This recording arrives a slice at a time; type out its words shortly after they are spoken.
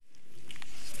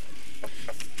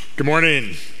Good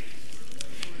morning.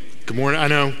 Good morning. I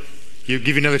know. Give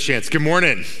you another chance. Good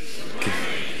morning.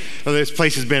 Well, this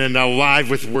place has been alive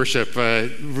with worship.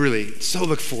 Really, so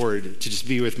look forward to just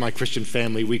be with my Christian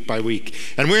family week by week.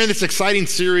 And we're in this exciting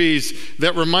series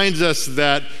that reminds us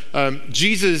that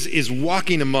Jesus is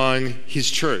walking among his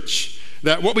church.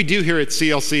 That what we do here at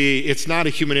CLC, it's not a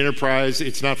human enterprise.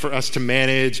 It's not for us to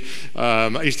manage.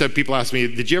 I used to have people ask me,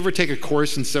 did you ever take a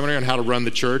course in seminary on how to run the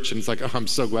church? And it's like, oh, I'm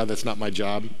so glad that's not my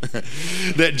job.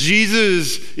 That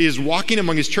Jesus is walking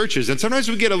among his churches. And sometimes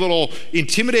we get a little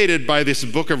intimidated by this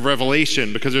book of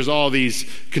Revelation because there's all these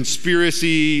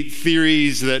conspiracy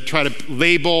theories that try to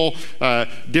label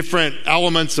different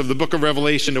elements of the book of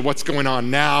Revelation to what's going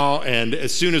on now. And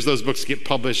as soon as those books get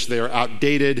published, they are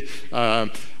outdated.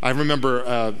 I remember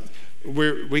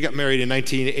we got married in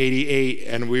 1988,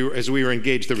 and as we were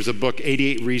engaged, there was a book,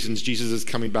 88 Reasons Jesus is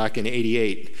Coming Back in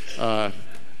 88. And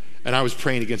I was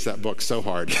praying against that book so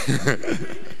hard.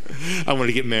 I wanted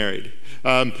to get married.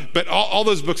 But all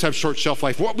those books have short shelf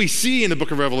life. What we see in the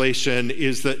book of Revelation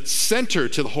is that center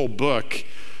to the whole book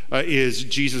is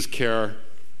Jesus' care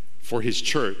for his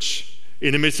church.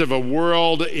 In the midst of a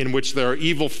world in which there are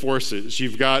evil forces,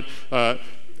 you've got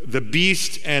the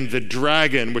beast and the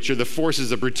dragon, which are the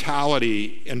forces of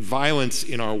brutality and violence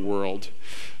in our world.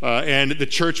 And the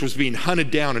church was being hunted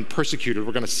down and persecuted.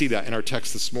 We're going to see that in our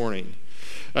text this morning.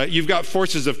 You've got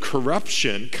forces of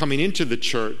corruption coming into the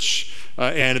church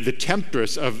and the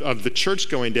temptress of the church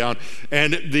going down.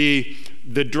 And the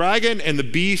dragon and the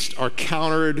beast are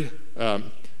countered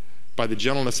by the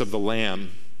gentleness of the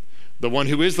Lamb, the one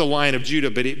who is the Lion of Judah,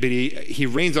 but he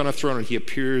reigns on a throne and he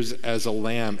appears as a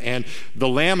lamb. And the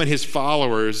Lamb and his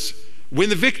followers win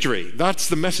the victory. That's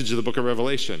the message of the book of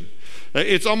Revelation.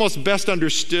 It's almost best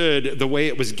understood the way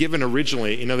it was given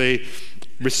originally. You know, they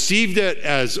received it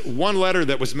as one letter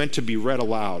that was meant to be read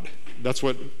aloud. That's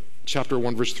what chapter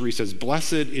 1, verse 3 says.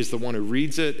 Blessed is the one who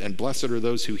reads it, and blessed are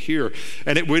those who hear.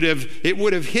 And it would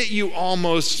have hit you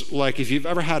almost like if you've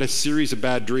ever had a series of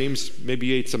bad dreams, maybe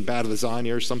you ate some bad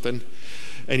lasagna or something,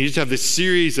 and you just have this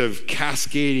series of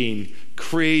cascading,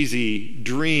 crazy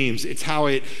dreams. It's how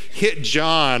it hit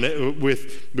John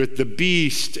with the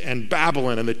beast and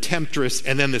Babylon and the temptress,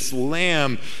 and then this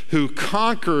lamb who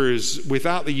conquers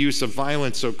without the use of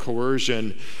violence or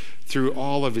coercion through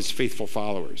all of his faithful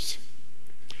followers.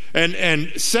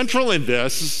 And central in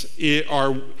this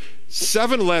are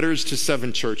 7 letters to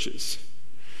 7 churches.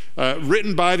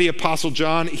 Written by the Apostle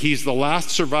John. He's the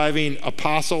last surviving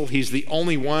apostle. He's the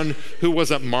only one who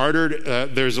wasn't martyred.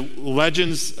 There's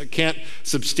legends can't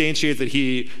substantiate that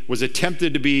he was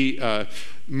attempted to be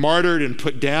martyred and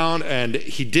put down, and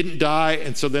he didn't die.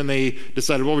 And so then they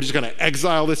decided, well, we're just going to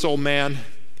exile this old man.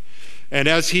 And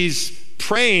as he's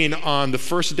praying on the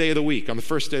first day of the week,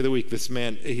 this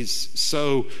man, he's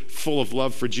so full of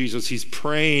love for Jesus. He's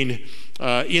praying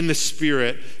in the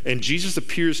Spirit, and Jesus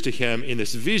appears to him in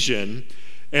this vision.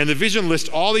 And the vision lists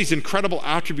all these incredible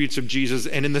attributes of Jesus.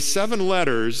 And in the 7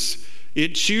 letters,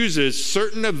 it chooses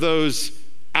certain of those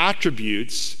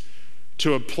attributes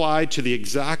to apply to the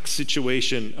exact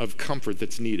situation of comfort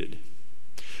that's needed.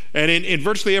 And in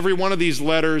virtually every one of these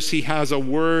letters, he has a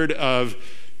word of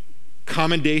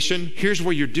commendation. Here's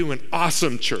where you're doing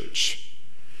awesome, church.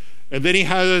 And then he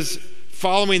has,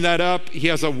 following that up, he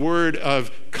has a word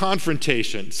of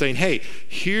confrontation, saying, hey,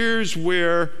 here's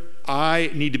where I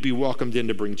need to be welcomed in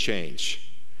to bring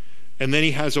change. And then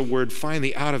he has a word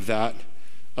finally out of that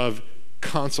of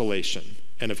consolation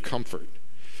and of comfort.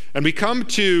 And we come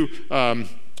to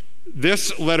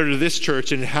this letter to this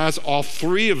church, and it has all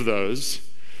 3 of those.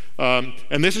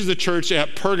 And this is the church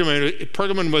at Pergamon.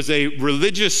 Pergamon was a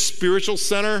religious spiritual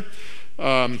center.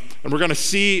 And we're going to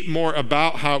see more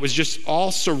about how it was just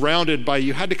all surrounded by,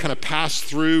 you had to kind of pass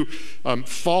through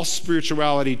false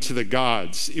spirituality to the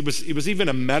gods. It was even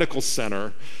a medical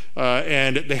center.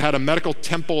 And they had a medical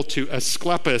temple to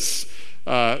Asclepius.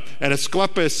 And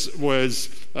Asclepius was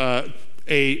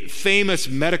a famous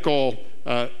medical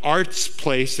arts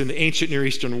place in the ancient Near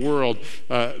Eastern world.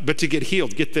 But to get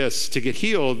healed, get this, to get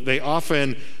healed, they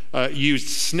often used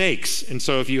snakes. And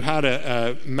so if you had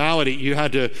a malady, you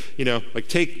had to, like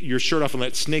take your shirt off and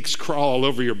let snakes crawl all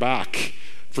over your back.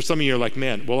 For some of you are like,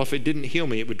 man, well, if it didn't heal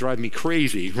me, it would drive me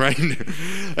crazy, right?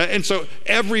 And so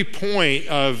every point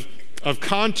of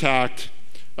contact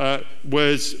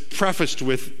was prefaced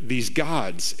with these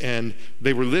gods, and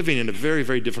they were living in a very,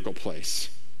 very difficult place.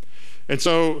 And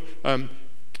so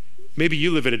maybe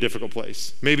you live in a difficult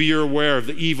place. Maybe you're aware of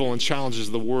the evil and challenges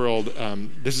of the world.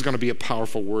 This is going to be a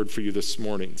powerful word for you this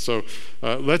morning. So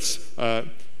let's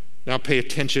now pay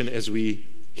attention as we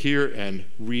hear and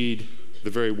read the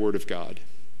very word of God.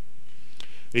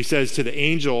 He says, to the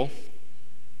angel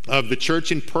of the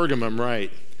church in Pergamum,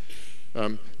 write,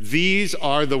 these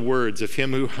are the words of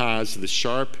him who has the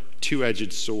sharp,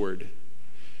 two-edged sword.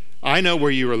 I know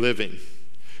where you are living,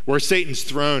 where Satan's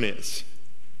throne is.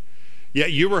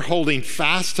 Yet you were holding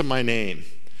fast to my name,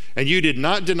 and you did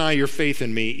not deny your faith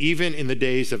in me, even in the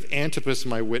days of Antipas,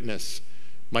 my witness,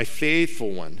 my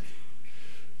faithful one,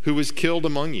 who was killed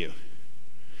among you,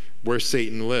 where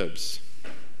Satan lives.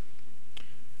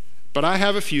 But I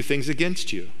have a few things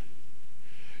against you.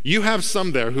 You have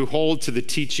some there who hold to the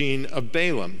teaching of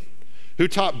Balaam, who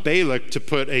taught Balak to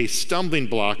put a stumbling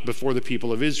block before the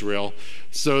people of Israel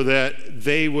so that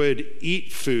they would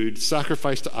eat food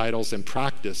sacrificed to idols and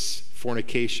practice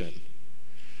fornication.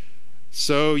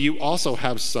 So you also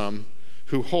have some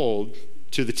who hold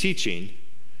to the teaching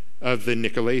of the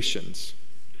Nicolaitans.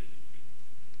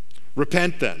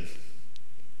 Repent then.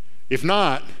 If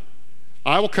not,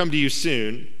 I will come to you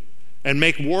soon and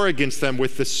make war against them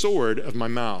with the sword of my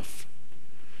mouth.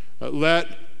 Let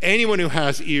anyone who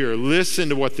has ear listen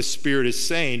to what the Spirit is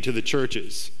saying to the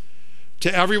churches.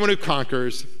 To everyone who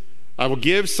conquers, I will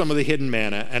give some of the hidden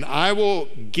manna, and I will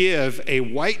give a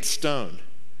white stone.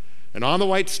 And on the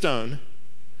white stone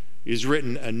is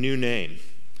written a new name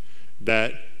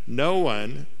that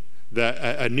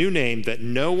a new name that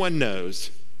no one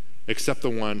knows except the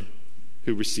one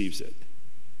who receives it.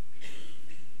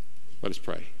 Let us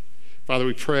pray. Father,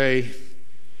 we pray,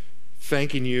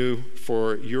 thanking you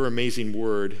for your amazing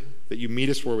word, that you meet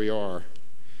us where we are,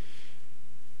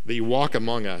 that you walk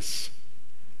among us.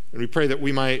 And we pray that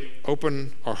we might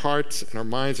open our hearts and our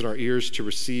minds and our ears to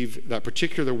receive that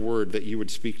particular word that you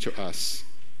would speak to us.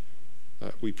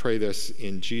 We pray this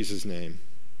in Jesus' name.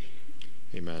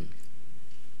 Amen.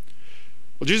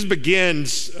 Well, Jesus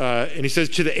begins, and he says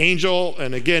to the angel,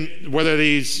 and again, whether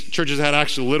these churches had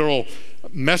actual literal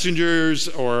messengers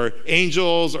or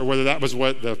angels, or whether that was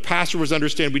what the pastor was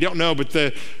understanding, we don't know, but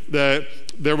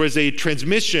there was a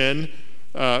transmission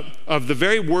of the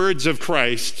very words of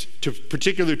Christ to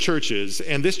particular churches.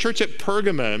 And this church at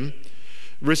Pergamum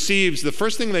receives, the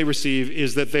first thing they receive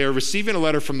is that they are receiving a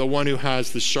letter from the one who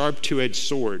has the sharp two-edged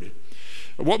sword.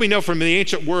 What we know from the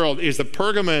ancient world is that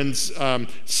Pergamon's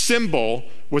symbol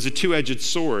was a two-edged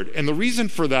sword. And the reason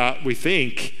for that, we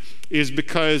think, is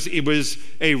because it was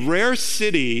a rare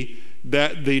city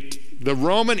that the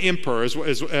Roman emperor,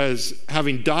 as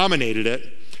having dominated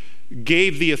it,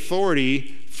 gave the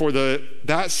authority for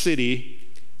that city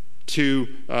to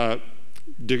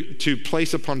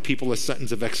place upon people a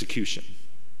sentence of execution.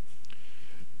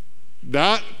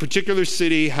 That particular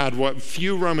city had what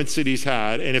few Roman cities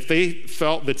had, and if they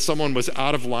felt that someone was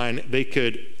out of line, they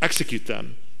could execute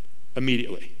them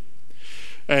immediately.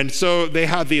 And so they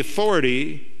had the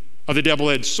authority of the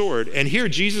double-edged sword. And here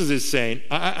Jesus is saying,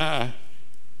 I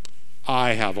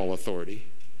have all authority.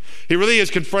 He really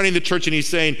is confronting the church, and he's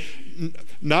saying,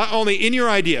 not only in your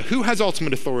idea, who has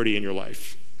ultimate authority in your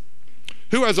life?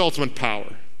 Who has ultimate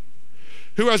power?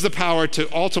 Who has the power to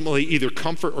ultimately either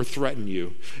comfort or threaten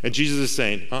you? And Jesus is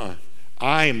saying,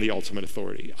 I am the ultimate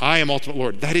authority. I am ultimate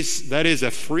Lord. That is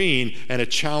a freeing and a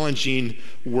challenging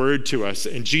word to us.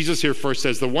 And Jesus here first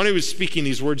says, the one who is speaking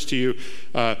these words to you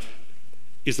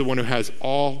is the one who has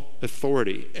all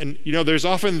authority. And there's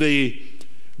often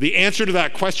the answer to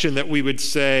that question that we would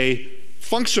say,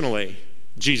 functionally,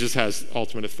 Jesus has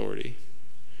ultimate authority.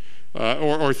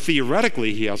 Or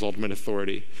theoretically, he has ultimate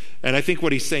authority. And I think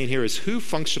what he's saying here is, who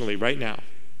functionally right now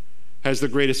has the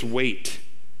greatest weight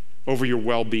over your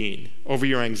well-being, over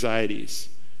your anxieties,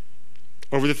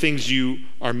 over the things you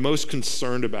are most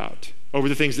concerned about, over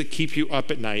the things that keep you up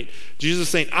at night? Jesus is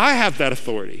saying, I have that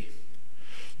authority.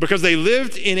 Because they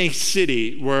lived in a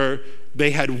city where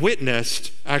they had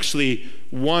witnessed actually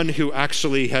one who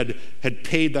actually had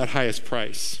paid that highest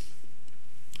price.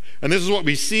 And this is what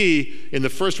we see in the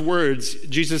first words.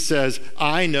 Jesus says,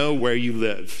 I know where you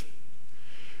live.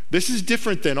 This is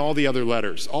different than all the other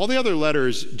letters. All the other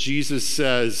letters, Jesus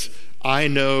says, I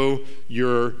know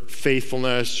your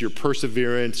faithfulness, your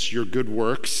perseverance, your good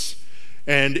works.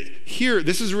 And here,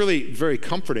 this is really very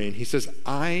comforting. He says,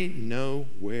 I know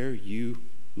where you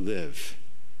live,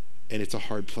 and it's a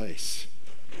hard place.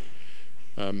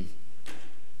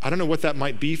 I don't know what that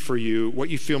might be for you, what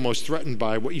you feel most threatened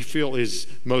by, what you feel is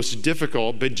most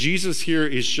difficult, but Jesus here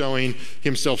is showing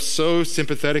himself so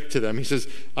sympathetic to them. He says,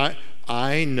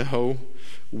 I know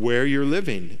where you're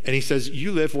living. And he says,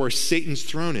 you live where Satan's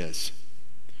throne is.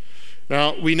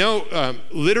 Now, we know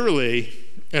literally,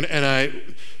 and I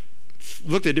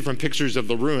looked at different pictures of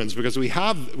the ruins, because we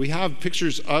have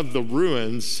pictures of the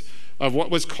ruins of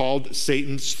what was called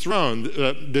Satan's throne,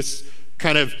 this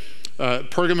kind of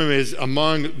Pergamum is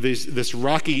among this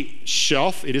rocky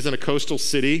shelf. It isn't a coastal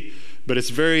city, but it's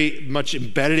very much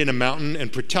embedded in a mountain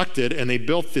and protected, and they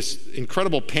built this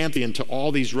incredible pantheon to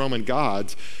all these Roman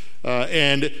gods.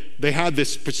 And they had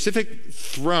this specific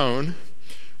throne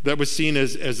that was seen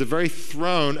as the very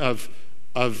throne of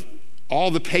all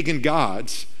the pagan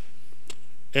gods.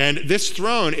 And this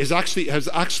throne has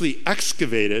actually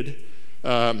excavated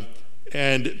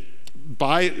and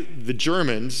by the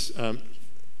Germans,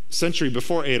 century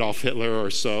before Adolf Hitler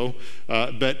or so,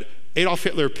 but Adolf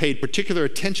Hitler paid particular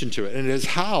attention to it, and it is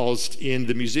housed in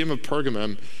the Museum of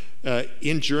Pergamum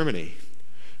in Germany.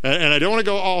 And I don't want to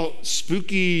go all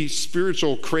spooky,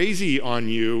 spiritual, crazy on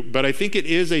you, but I think it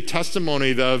is a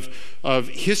testimony of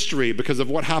history because of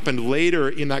what happened later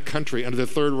in that country under the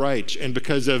Third Reich and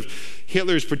because of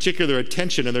Hitler's particular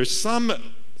attention. And there's some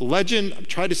legend, I've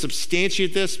tried to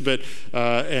substantiate this, but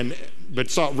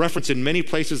saw reference in many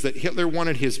places that Hitler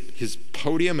wanted his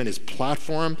podium and his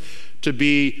platform to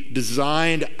be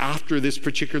designed after this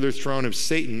particular throne of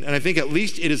Satan. And I think at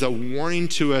least it is a warning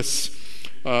to us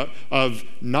of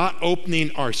not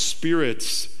opening our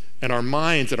spirits and our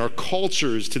minds and our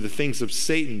cultures to the things of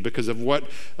Satan because of what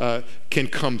can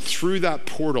come through that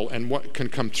portal and what can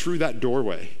come through that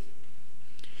doorway.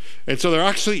 And so there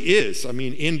actually is,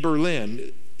 in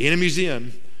Berlin, in a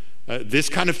museum, this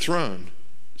kind of throne,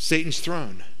 Satan's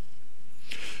throne.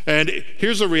 And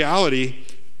here's the reality.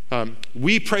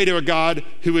 We pray to a God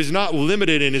who is not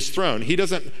limited in his throne. He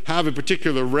doesn't have a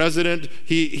particular resident.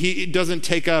 He doesn't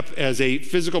take up as a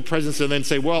physical presence and then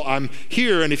say, well, I'm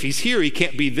here, and if he's here, he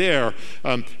can't be there.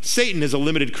 Satan is a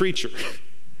limited creature.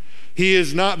 He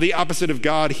is not the opposite of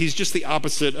God. He's just the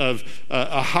opposite of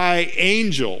a high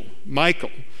angel,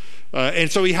 Michael.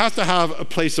 And so he has to have a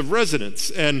place of residence.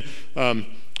 And,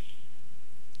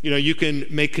 you can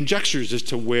make conjectures as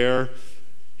to where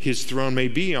his throne may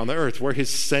be on the earth, where his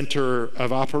center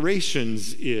of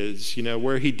operations is,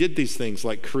 where he did these things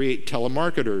like create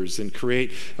telemarketers and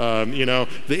create, the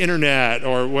internet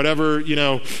or whatever,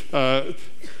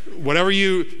 whatever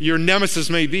your nemesis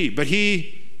may be. But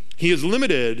he is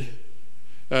limited,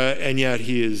 and yet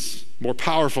he is more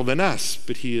powerful than us,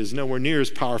 but he is nowhere near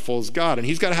as powerful as God. And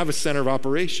he's got to have a center of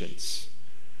operations.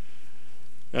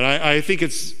 And I think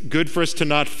it's good for us to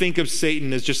not think of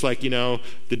Satan as just like, the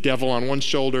devil on one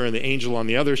shoulder and the angel on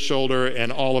the other shoulder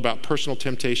and all about personal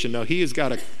temptation. No, he's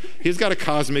got a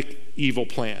cosmic evil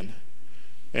plan.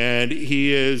 And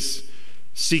he is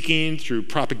seeking through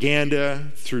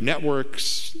propaganda, through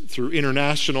networks, through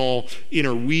international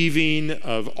interweaving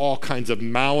of all kinds of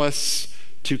malice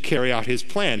to carry out his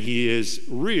plan. He is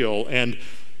real. And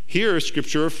here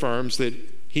Scripture affirms that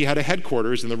he had a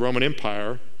headquarters in the Roman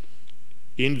Empire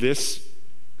in this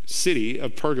city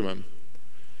of Pergamum.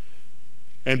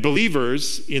 And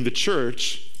believers in the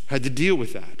church had to deal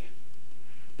with that.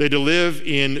 They had to live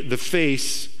in the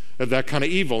face of that kind of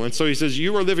evil. And so he says,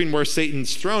 you are living where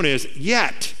Satan's throne is,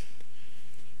 yet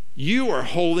you are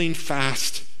holding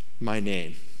fast my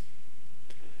name.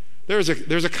 There's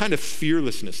a kind of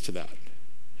fearlessness to that.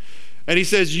 And he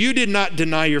says, you did not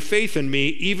deny your faith in me,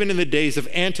 even in the days of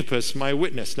Antipas, my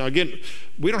witness. Now, again,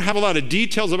 we don't have a lot of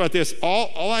details about this.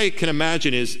 All I can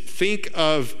imagine is think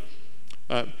of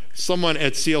someone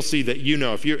at CLC that you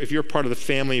know. If you're part of the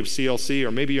family of CLC,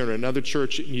 or maybe you're in another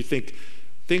church, and you think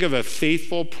of a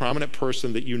faithful, prominent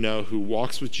person that you know who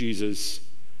walks with Jesus,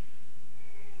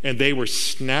 and they were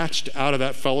snatched out of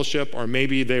that fellowship, or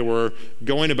maybe they were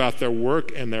going about their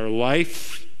work and their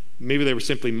life. Maybe they were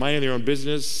simply minding their own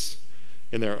business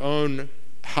in their own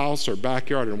house or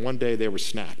backyard, and one day they were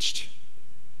snatched.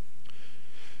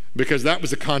 Because that was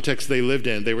the context they lived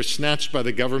in. They were snatched by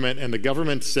the government, and the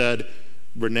government said,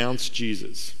 renounce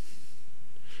Jesus.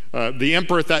 The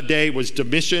emperor at that day was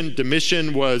Domitian.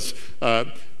 Domitian was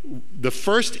the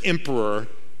first emperor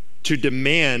to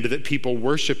demand that people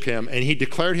worship him, and he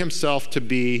declared himself to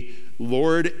be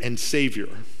Lord and Savior.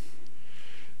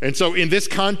 And so in this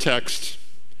context,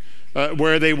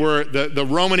 where they were, the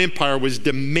Roman Empire was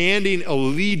demanding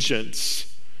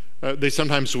allegiance, they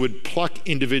sometimes would pluck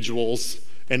individuals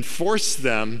and force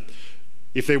them,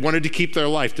 if they wanted to keep their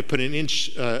life, to put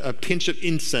a pinch of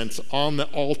incense on the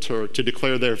altar to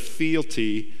declare their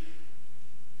fealty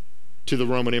to the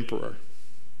Roman emperor.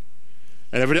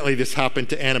 And evidently this happened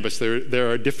to Antipas.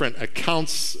 There are different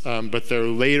accounts, but they're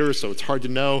later, so it's hard to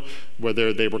know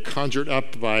whether they were conjured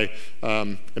up by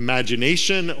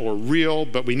imagination or real.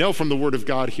 But we know from the Word of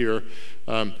God here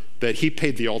that he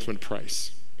paid the ultimate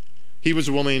price. He was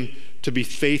willing to be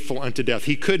faithful unto death.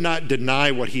 He could not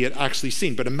deny what he had actually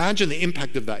seen. But imagine the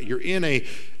impact of that. You're in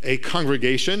a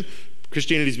congregation,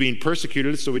 Christianity is being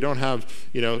persecuted, so we don't have,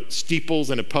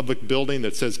 steeples in a public building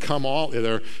that says, come all.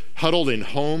 They're huddled in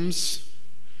homes,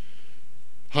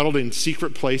 huddled in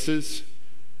secret places.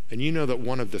 And you know that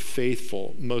one of the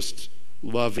faithful, most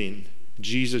loving,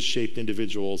 Jesus-shaped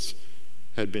individuals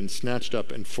had been snatched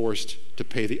up and forced to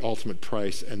pay the ultimate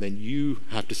price. And then you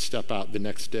have to step out the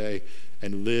next day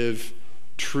and live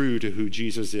true to who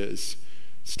Jesus is,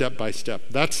 step by step.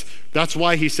 That's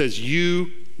why he says,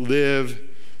 you live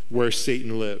where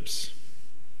Satan lives.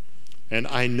 And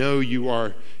I know you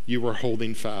are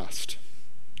holding fast.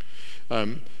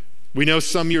 We know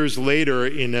some years later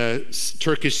in a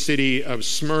Turkish city of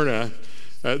Smyrna,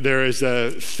 there is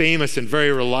a famous and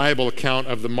very reliable account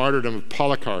of the martyrdom of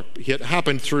Polycarp. It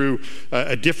happened through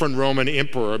a different Roman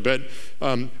emperor, but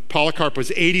Polycarp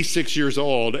was 86 years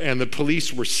old, and the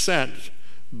police were sent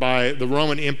by the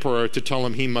Roman emperor to tell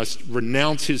him he must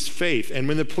renounce his faith. And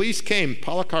when the police came,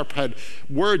 Polycarp had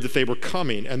word that they were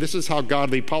coming, and this is how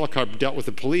godly Polycarp dealt with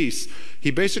the police. He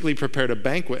basically prepared a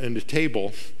banquet and a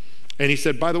table, and he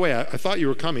said, by the way, I thought you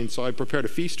were coming, so I prepared a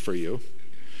feast for you.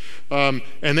 And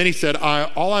then he said,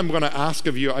 all I'm going to ask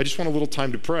of you, I just want a little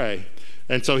time to pray.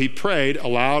 And so he prayed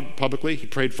aloud, publicly. He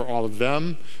prayed for all of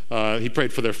them. He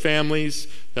prayed for their families.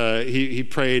 He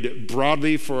prayed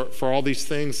broadly for all these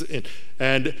things.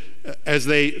 And as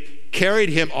they carried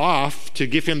him off to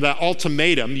give him that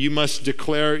ultimatum, you must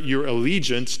declare your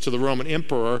allegiance to the Roman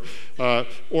emperor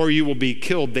or you will be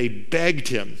killed, they begged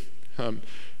him.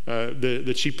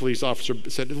 The chief police officer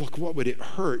said, look, what would it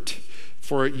hurt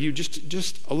for you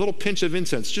just a little pinch of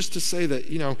incense, just to say that,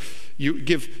 you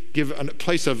give a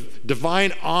place of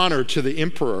divine honor to the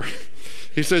emperor.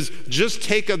 He says, just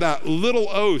take that little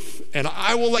oath and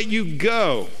I will let you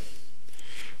go.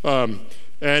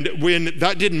 And when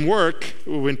that didn't work,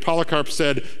 when Polycarp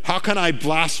said, how can I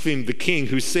blaspheme the king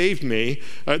who saved me?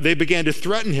 They began to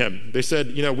threaten him. They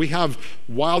said, we have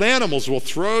wild animals. We'll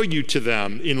throw you to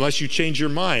them unless you change your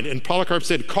mind. And Polycarp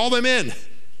said, call them in.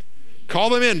 Call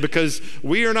them in, because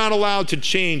we are not allowed to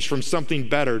change from something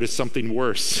better to something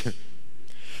worse.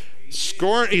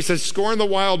 He says, scorn the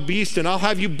wild beast and I'll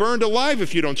have you burned alive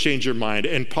if you don't change your mind.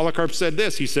 And Polycarp said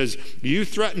this, he says, you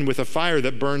threaten with a fire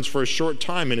that burns for a short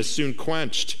time and is soon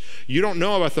quenched. You don't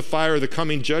know about the fire of the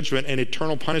coming judgment and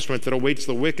eternal punishment that awaits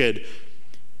the wicked.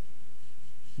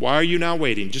 Why are you now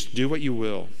waiting? Just do what you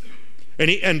will.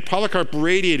 And Polycarp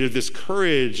radiated this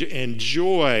courage and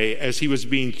joy as he was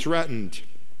being threatened.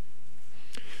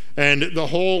 And the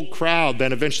whole crowd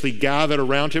then eventually gathered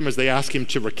around him as they asked him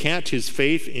to recant his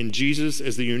faith in Jesus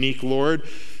as the unique Lord.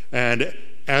 And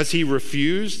as he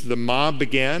refused, the mob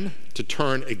began to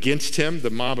turn against him, the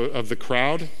mob of the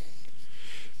crowd.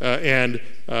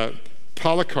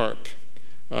 Polycarp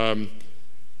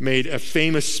made a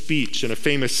famous speech and a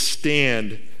famous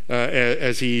stand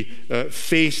as he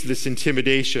faced this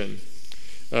intimidation.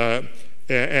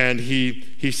 And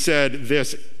he said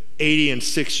this,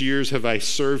 86 years have I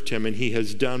served him, and he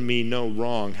has done me no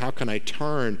wrong. How can I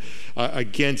turn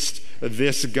against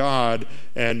this God?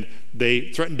 And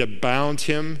they threatened to bound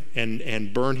him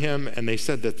and burn him. And they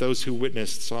said that those who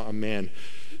witnessed saw a man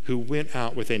who went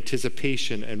out with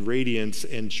anticipation and radiance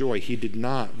and joy. He did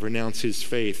not renounce his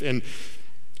faith. And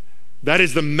that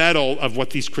is the mettle of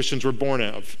what these Christians were born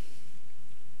of.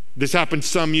 This happened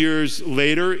some years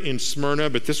later in Smyrna,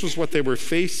 but this was what they were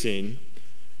facing.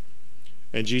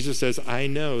 And Jesus says, I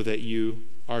know that you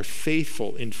are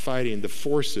faithful in fighting the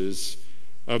forces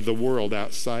of the world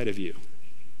outside of you.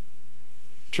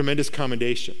 Tremendous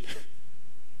commendation.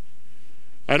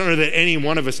 I don't know that any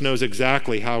one of us knows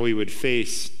exactly how we would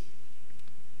face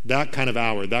that kind of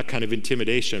hour, that kind of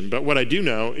intimidation. But what I do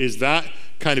know is that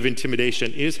kind of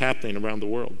intimidation is happening around the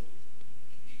world.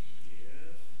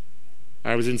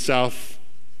 I was in South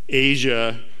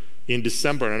Asia in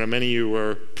December, and I know many of you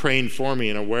were praying for me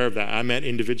and aware of that. I met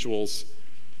individuals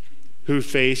who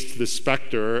faced the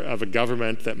specter of a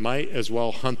government that might as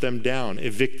well hunt them down,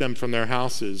 evict them from their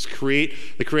houses,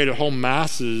 they created whole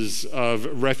masses of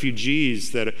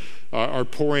refugees that are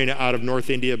pouring out of North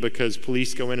India because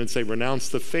police go in and say, renounce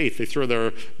the faith. They throw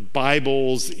their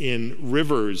Bibles in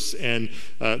rivers, and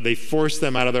they force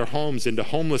them out of their homes into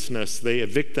homelessness. They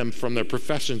evict them from their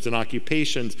professions and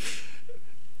occupations,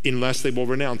 unless they will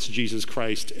renounce Jesus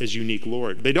Christ as unique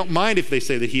Lord. They don't mind if they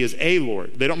say that he is a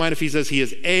Lord. They don't mind if he says he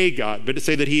is a God, but to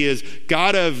say that he is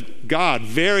God of God,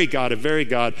 very God of very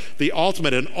God, the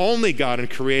ultimate and only God and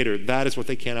creator, that is what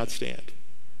they cannot stand.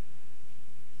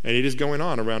 And it is going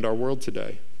on around our world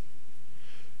today.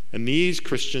 And these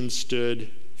Christians stood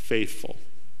faithful.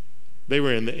 They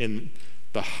were in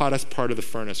the hottest part of the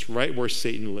furnace, right where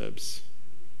Satan lives.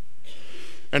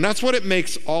 And that's what it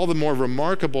makes all the more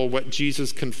remarkable what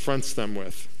Jesus confronts them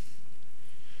with.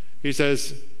 He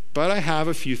says, but I have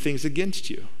a few things against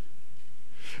you.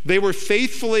 They were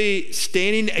faithfully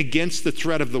standing against the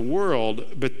threat of the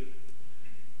world, but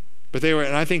they were,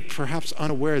 and I think perhaps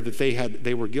unaware that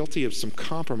they were guilty of some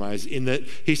compromise in that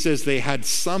he says they had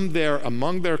some there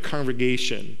among their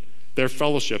congregation, their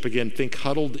fellowship, again, think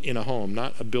huddled in a home,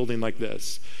 not a building like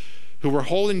this, who were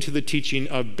holding to the teaching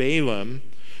of Balaam,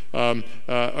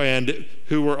 and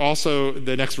who were also,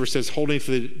 the next verse says, holding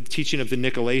to the teaching of the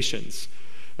Nicolaitans.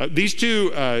 These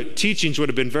two teachings would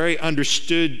have been very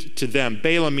understood to them.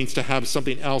 Balaam means to have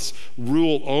something else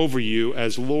rule over you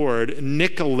as Lord.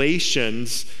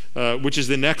 Nicolaitans, which is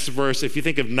the next verse, if you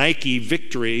think of Nike,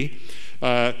 victory,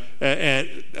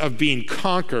 of being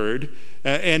conquered,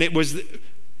 and it was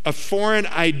a foreign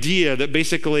idea that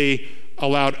basically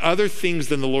allowed other things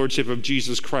than the lordship of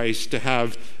Jesus Christ to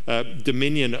have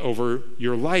dominion over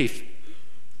your life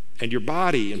and your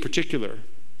body in particular.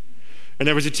 And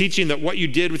there was a teaching that what you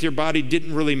did with your body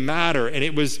didn't really matter, and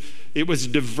it was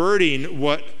diverting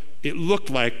what it looked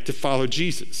like to follow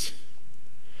Jesus.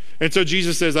 And so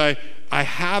Jesus says, I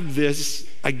have this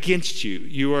against you.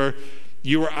 You are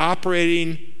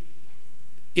operating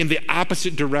in the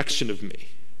opposite direction of me.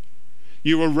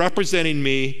 You are representing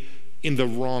me in the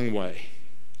wrong way.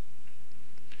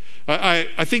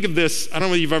 I think of this, I don't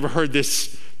know if you've ever heard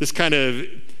this kind of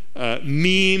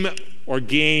meme or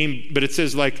game, but it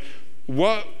says like,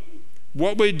 what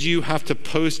would you have to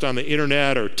post on the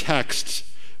internet or text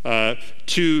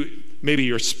to maybe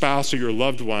your spouse or your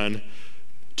loved one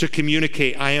to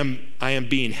communicate, I am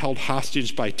being held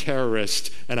hostage by terrorists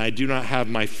and I do not have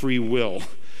my free will?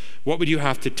 What would you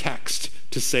have to text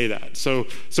to say that? So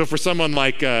for someone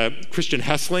like Christian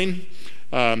Hessling,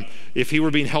 if he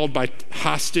were being held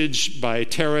hostage by a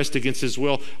terrorist against his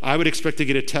will, I would expect to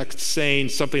get a text saying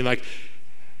something like,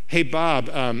 hey, Bob,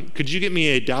 could you get me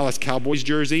a Dallas Cowboys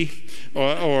jersey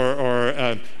or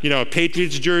a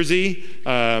Patriots jersey?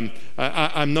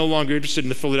 I'm no longer interested in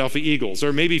the Philadelphia Eagles.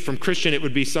 Or maybe from Christian, it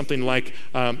would be something like,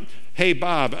 hey,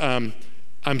 Bob,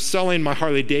 I'm selling my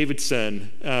Harley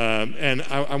Davidson and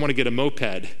I want to get a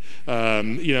moped.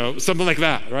 Something like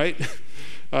that, right?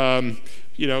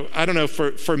 I don't know.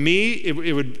 For me,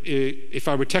 it would, if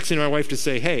I were texting my wife to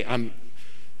say, hey,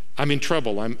 I'm in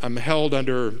trouble. I'm held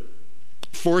under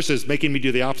forces making me do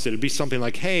the opposite. It'd be something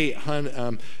like, hey,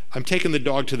 hon, I'm taking the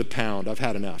dog to the pound. I've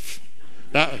had enough.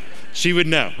 She would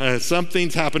know.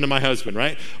 Something's happened to my husband,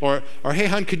 right? Or hey,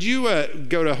 hon, could you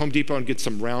go to Home Depot and get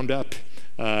some Roundup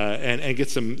and get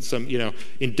some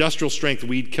industrial strength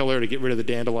weed killer to get rid of the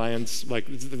dandelions? Like,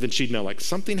 then she'd know, like,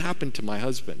 something happened to my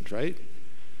husband, right?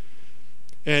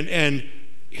 And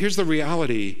here's the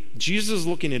reality. Jesus is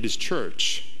looking at his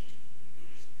church,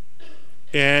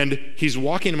 and he's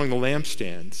walking among the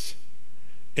lampstands,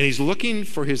 and he's looking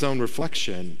for his own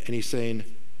reflection, and he's saying,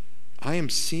 I am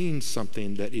seeing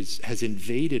something that has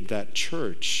invaded that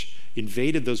church,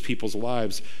 invaded those people's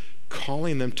lives,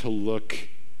 calling them to look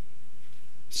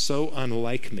so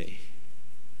unlike me.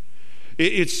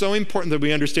 It's so important that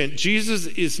we understand Jesus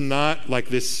is not like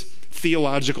this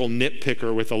theological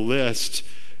nitpicker with a list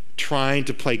trying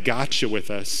to play gotcha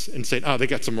with us and saying, oh, they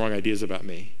got some wrong ideas about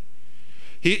me.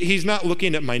 He's not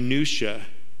looking at minutia.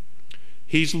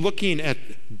 He's looking at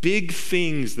big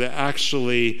things that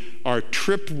actually are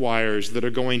tripwires that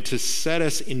are going to set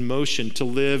us in motion to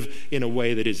live in a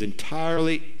way that is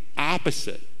entirely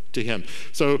opposite to him.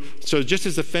 So just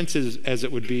as offensive as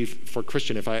it would be for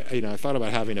Christian, if I thought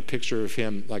about having a picture of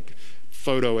him like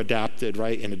photo adapted,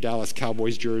 right, in a Dallas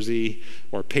Cowboys jersey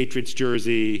or Patriots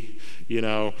jersey,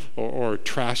 or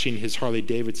trashing his Harley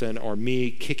Davidson, or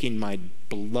me kicking my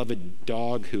beloved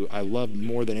dog who I love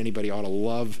more than anybody ought to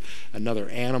love another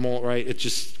animal, right? It's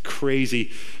just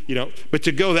crazy, But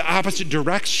to go the opposite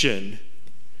direction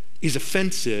is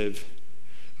offensive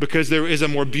because there is a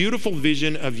more beautiful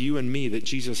vision of you and me that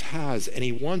Jesus has, and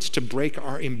he wants to break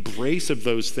our embrace of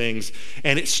those things,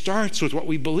 and it starts with what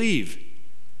we believe.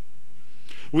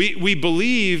 We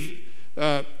believe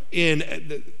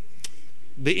in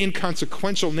the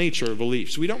inconsequential nature of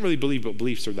beliefs. We don't really believe that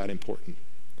beliefs are that important.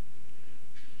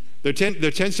 There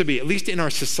tends to be, at least in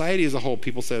our society as a whole,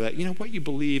 people say that, what you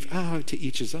believe, to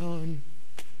each his own.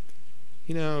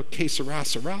 Que sera,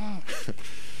 sera.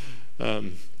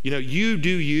 You do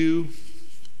you.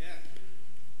 Yeah.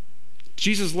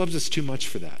 Jesus loves us too much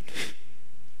for that.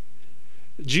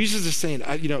 Jesus is saying,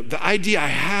 the idea I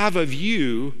have of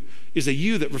you is a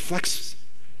you that reflects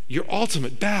your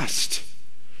ultimate best.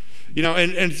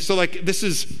 And so like this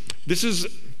is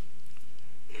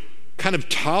kind of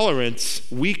tolerance,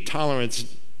 weak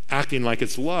tolerance acting like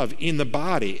it's love in the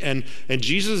body. And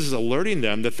Jesus is alerting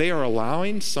them that they are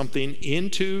allowing something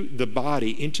into the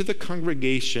body, into the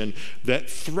congregation, that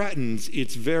threatens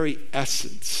its very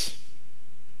essence.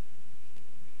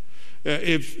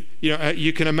 If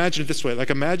you can imagine it this way,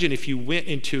 like imagine if you went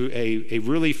into a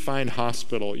really fine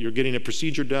hospital, you're getting a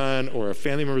procedure done, or a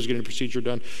family member is getting a procedure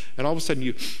done, and all of a sudden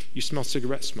you smell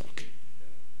cigarette smoke.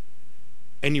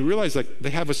 And you realize like they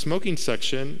have a smoking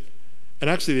section, and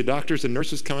actually the doctors and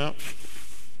nurses come out.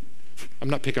 I'm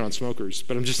not picking on smokers,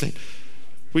 but I'm just saying,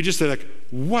 we just say like,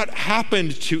 what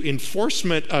happened to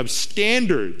enforcement of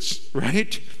standards,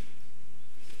 right?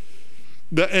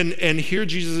 And here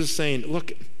Jesus is saying,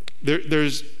 look,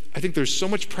 I think there's so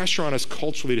much pressure on us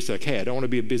culturally to say, like, hey, I don't want to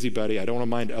be a busybody. I don't want to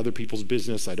mind other people's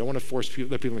business. I don't want to force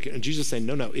people. And Jesus is saying,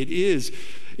 no, it is.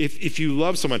 If you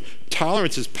love someone,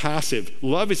 tolerance is passive.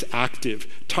 Love is active.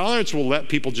 Tolerance will let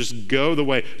people just go the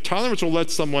way. Tolerance will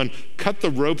let someone cut the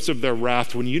ropes of their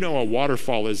wrath when you know a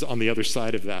waterfall is on the other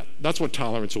side of that. That's what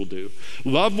tolerance will do.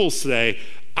 Love will say,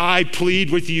 I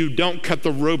plead with you, don't cut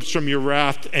the ropes from your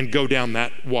wrath and go down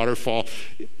that waterfall.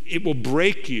 It will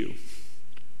break you.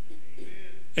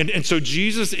 And so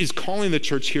Jesus is calling the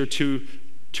church here to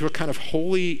a kind of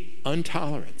holy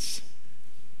intolerance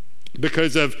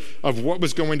because of what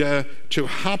was going to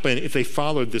happen if they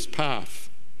followed this path.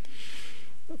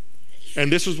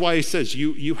 And this is why he says,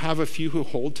 you have a few who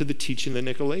hold to the teaching of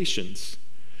the Nicolaitans.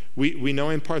 We know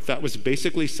in part that was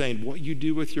basically saying what you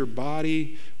do with your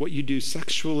body, what you do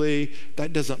sexually,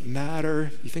 that doesn't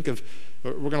matter. You think of,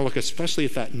 we're going to look especially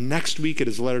at that next week at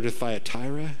his letter to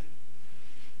Thyatira.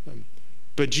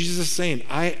 But Jesus is saying,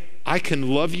 I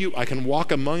can love you, I can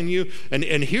walk among you. And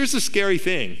here's the scary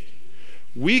thing.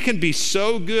 We can be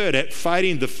so good at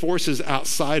fighting the forces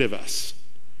outside of us.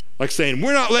 Like saying,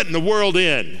 we're not letting the world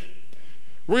in.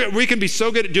 We can be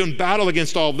so good at doing battle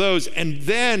against all those and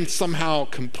then somehow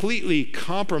completely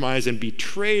compromise and be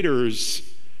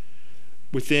traitors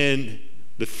within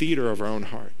the theater of our own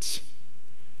hearts.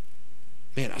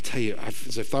 Man, I'll tell you,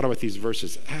 as I've thought about these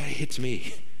verses, it hits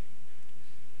me.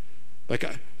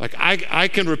 Like I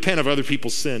can repent of other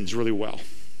people's sins really well.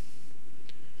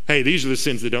 Hey, these are the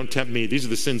sins that don't tempt me. These are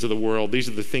the sins of the world. These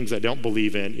are the things I don't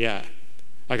believe in. Yeah,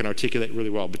 I can articulate really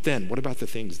well. But then, what about the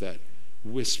things that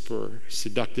whisper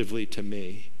seductively to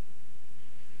me?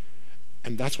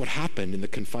 And that's what happened in the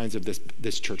confines of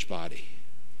this church body.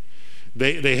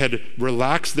 They had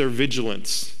relaxed their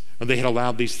vigilance, and they had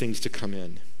allowed these things to come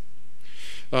in.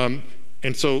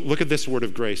 And so look at this word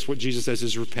of grace. What Jesus says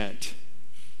is repent.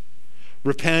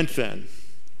 Repent then.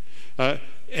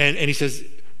 And he says,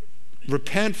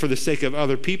 repent for the sake of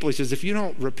other people. He says, if you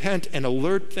don't repent and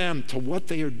alert them to what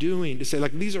they are doing, to say,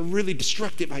 like, these are really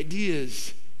destructive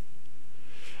ideas.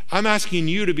 I'm asking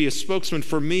you to be a spokesman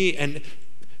for me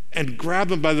and grab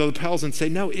them by the lapels and say,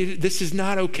 no, this is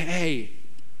not okay.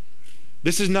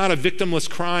 This is not a victimless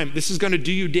crime. This is going to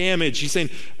do you damage. He's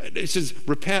saying, it says,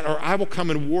 repent or I will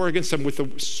come and war against them with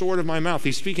the sword of my mouth.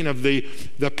 He's speaking of the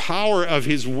power of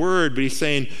his word, but he's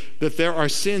saying that there are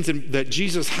sins that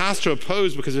Jesus has to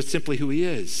oppose because it's simply who he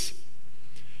is.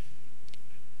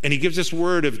 And he gives this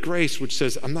word of grace, which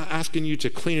says, I'm not asking you to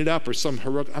clean it up or some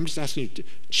heroic, I'm just asking you to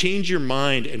change your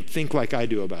mind and think like I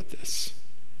do about this.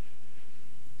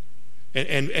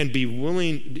 And be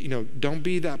willing, don't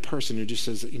be that person who just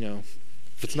says,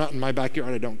 if it's not in my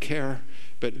backyard, I don't care.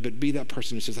 But be that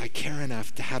person who says, I care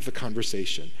enough to have the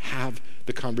conversation. Have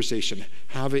the conversation.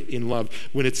 Have it in love.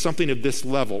 When it's something of this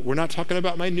level, we're not talking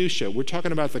about minutia. We're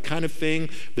talking about the kind of thing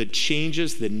that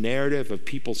changes the narrative of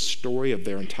people's story of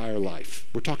their entire life.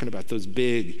 We're talking about those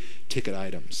big ticket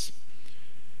items.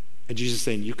 And Jesus is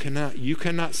saying, you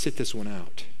cannot sit this one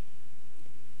out.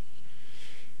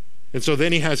 And so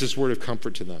then he has this word of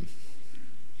comfort to them.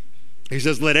 He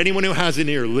says, let anyone who has an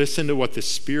ear listen to what the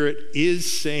Spirit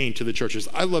is saying to the churches.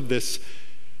 I love this.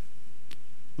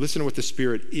 Listen to what the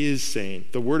Spirit is saying.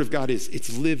 The Word of God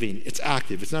it's living, it's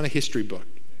active. It's not a history book.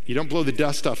 You don't blow the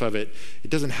dust off of it.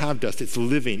 It doesn't have dust. It's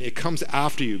living. It comes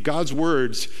after you. God's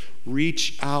words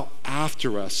reach out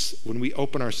after us when we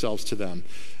open ourselves to them.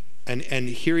 And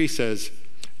here he says,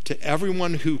 to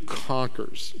everyone who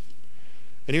conquers.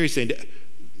 And here he's saying,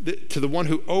 to the one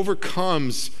who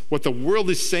overcomes what the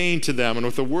world is saying to them and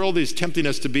what the world is tempting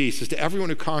us to be. He says, to everyone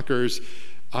who conquers,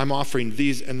 I'm offering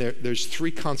these. And there's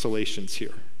three consolations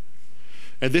here.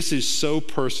 And this is so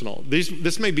personal.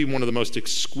 This may be one of the most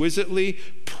exquisitely,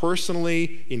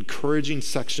 personally encouraging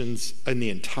sections in the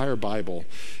entire Bible.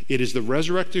 It is the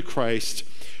resurrected Christ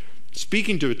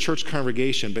speaking to a church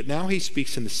congregation, but now he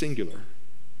speaks in the singular.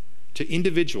 To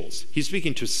individuals. He's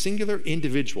speaking to singular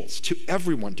individuals, to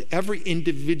everyone, to every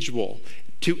individual,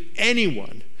 to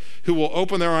anyone who will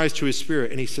open their eyes to his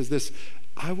Spirit. And he says this,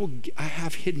 I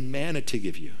have hidden manna to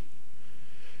give you.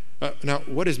 Now,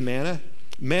 what is manna?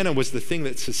 Manna was the thing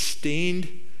that sustained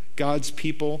God's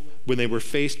people when they were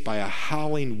faced by a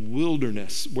howling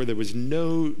wilderness where there was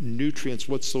no nutrients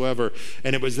whatsoever.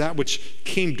 And it was that which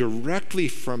came directly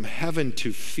from heaven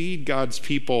to feed God's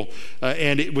people.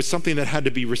 And it was something that had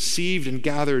to be received and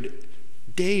gathered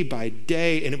day by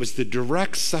day. And it was the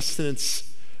direct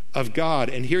sustenance of God.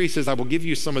 And here he says, I will give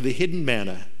you some of the hidden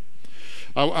manna.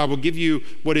 I will give you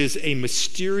what is a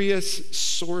mysterious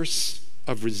source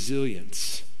of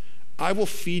resilience. I will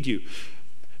feed you.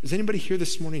 Does anybody here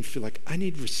this morning feel like, I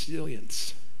need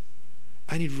resilience?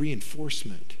 I need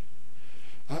reinforcement.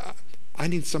 I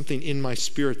need something in my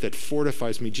spirit that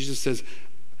fortifies me. Jesus says,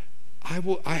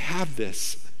 I have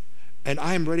this, and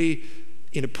I am ready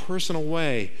in a personal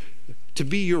way to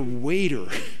be your waiter,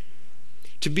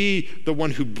 to be the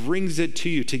one who brings it to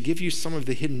you, to give you some of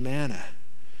the hidden manna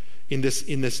in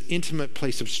this intimate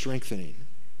place of strengthening.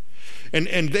 And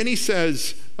then he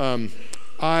says,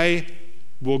 I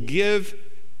will give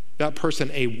that person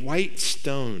a white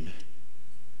stone.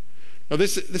 Now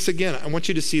this again, I want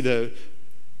you to see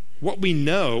what we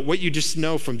know, what you just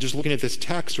know from just looking at this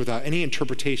text without any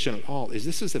interpretation at all, is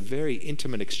this is a very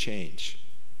intimate exchange.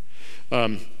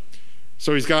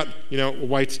 So he's got, a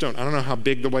white stone. I don't know how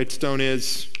big the white stone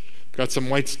is. Got some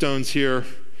white stones here.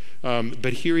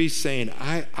 But here he's saying,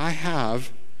 I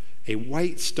have a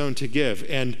white stone to give.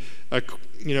 And,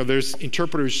 there's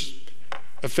interpreters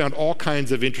have found all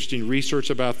kinds of interesting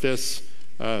research about this.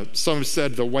 Some have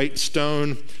said the white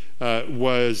stone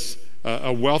was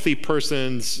a wealthy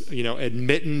person's,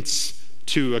 admittance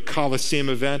to a Colosseum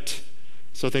event.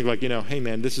 So think like, hey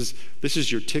man, this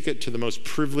is your ticket to the most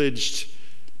privileged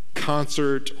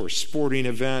concert or sporting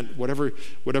event, whatever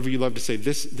you love to say.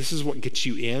 This is what gets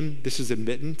you in. This is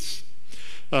admittance.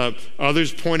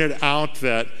 Others pointed out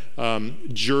that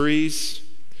juries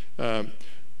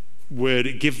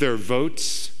would give their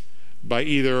votes by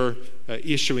either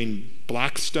issuing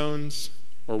black stones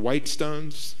or white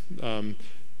stones.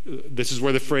 This is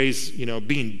where the phrase,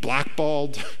 being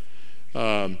blackballed,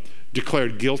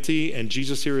 declared guilty. And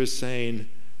Jesus here is saying,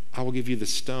 I will give you the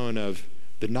stone of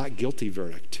the not guilty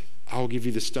verdict. I will give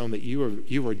you the stone that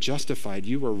you are justified,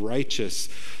 you are righteous.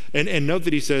 And note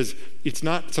that he says it's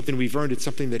not something we've earned, it's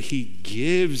something that he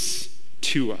gives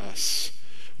to us.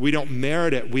 We don't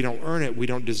merit it, we don't earn it, we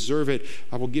don't deserve it.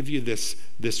 I will give you this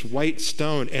white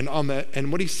stone.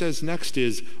 And what he says next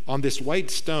is, on this white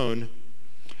stone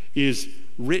is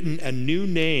written a new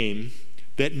name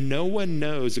that no one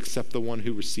knows except the one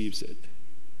who receives it.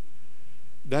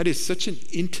 That is such an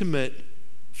intimate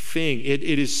thing. It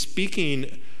is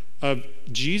speaking of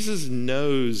Jesus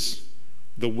knows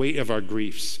the weight of our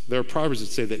griefs. There are proverbs that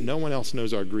say that no one else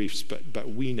knows our griefs, but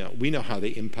we know. We know how they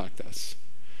impact us.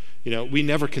 We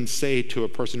never can say to a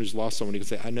person who's lost someone, you can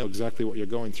say, I know exactly what you're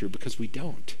going through, because we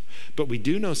don't. But we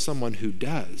do know someone who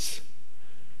does,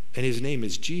 and his name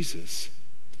is Jesus.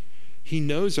 He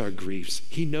knows our griefs.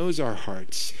 He knows our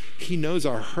hearts. He knows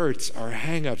our hurts, our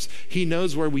hang-ups. He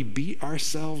knows where we beat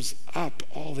ourselves up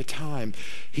all the time.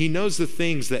 He knows the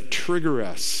things that trigger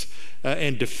us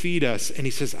and defeat us. And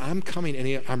he says, I'm coming,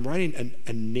 and I'm writing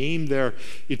a name there.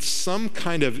 It's some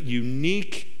kind of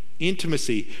unique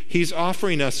intimacy. He's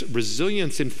offering us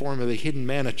resilience in form of the hidden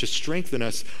manna to strengthen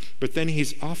us, but then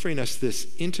he's offering us this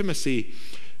intimacy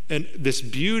and this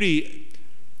beauty.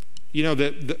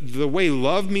 The way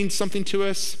love means something to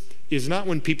us is not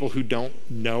when people who don't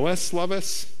know us love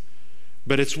us,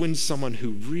 but it's when someone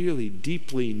who really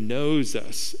deeply knows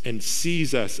us and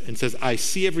sees us and says, I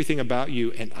see everything about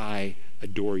you and I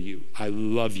adore you. I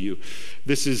love you.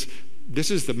 This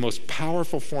is the most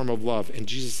powerful form of love. And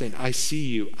Jesus is saying, I see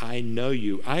you. I know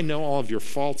you. I know all of your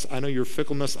faults. I know your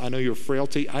fickleness. I know your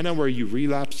frailty. I know where you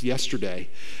relapsed yesterday.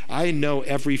 I know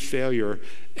every failure.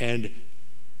 And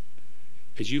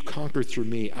as you conquer through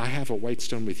me, I have a white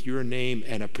stone with your name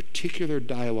and a particular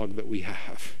dialogue that we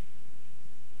have.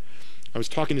 I was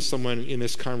talking to someone in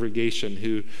this congregation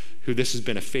who this has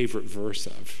been a favorite verse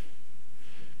of.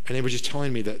 And they were just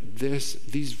telling me that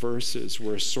these verses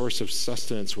were a source of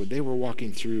sustenance when they were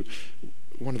walking through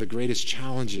one of the greatest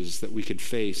challenges that we could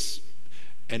face.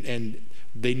 And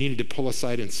they needed to pull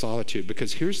aside in solitude,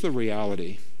 because here's the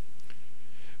reality.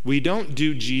 We don't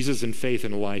do Jesus and faith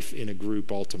in life in a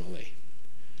group ultimately.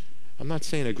 I'm not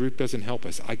saying a group doesn't help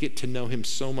us. I get to know him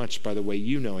so much by the way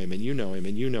you know him and you know him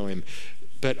and you know him.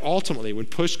 But ultimately, when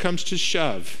push comes to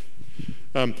shove,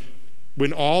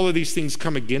 when all of these things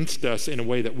come against us in a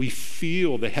way that we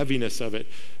feel the heaviness of it,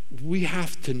 we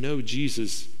have to know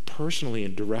Jesus personally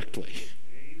and directly.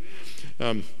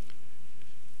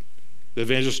 The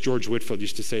evangelist George Whitefield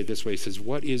used to say it this way. He says,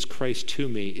 what is Christ to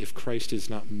me if Christ is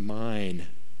not mine?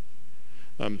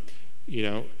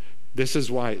 This is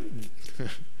why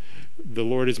the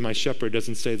Lord is my shepherd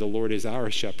doesn't say the Lord is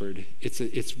our shepherd.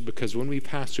 It's because when we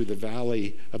pass through the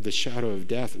valley of the shadow of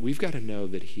death, we've got to know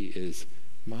that he is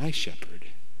my shepherd.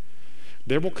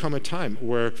 There will come a time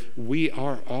where we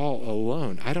are all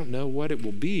alone. I don't know what it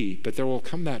will be, but there will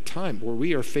come that time where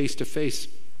we are face to face.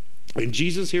 And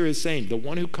Jesus here is saying, the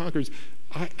one who conquers,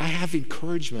 I have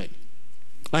encouragement.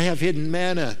 I have hidden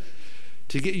manna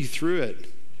to get you through it.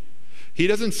 He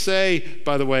doesn't say,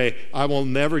 by the way, I will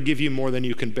never give you more than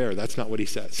you can bear. That's not what he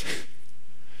says.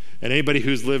 And anybody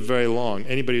who's lived very long,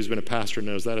 anybody who's been a pastor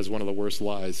knows that is one of the worst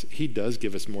lies. He does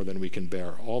give us more than we can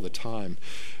bear all the time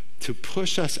to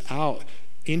push us out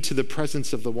into the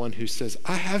presence of the one who says,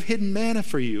 I have hidden manna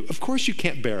for you. Of course you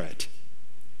can't bear it.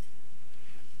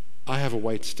 I have a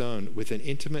white stone with an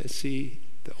intimacy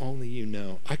that only you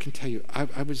know. I can tell you,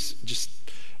 I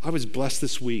was blessed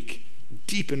this week,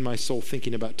 deep in my soul,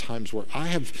 thinking about times where I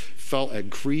have felt a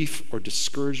grief or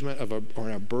discouragement or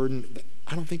a burden that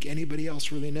I don't think anybody else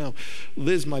really know.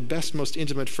 Liz, my best, most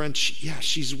intimate friend,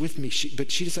 she's with me, but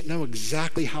she doesn't know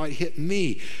exactly how it hit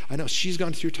me. I know she's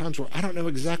gone through times where I don't know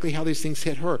exactly how these things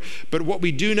hit her. But what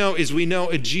we do know is we know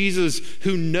a Jesus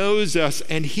who knows us,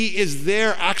 and he is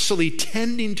there actually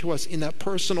tending to us in that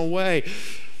personal way.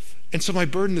 And so my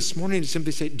burden this morning is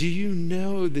simply say, do you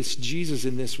know this Jesus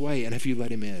in this way, and have you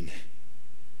let him in?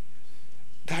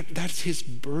 That's his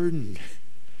burden.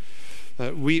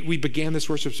 We began this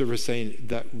worship service saying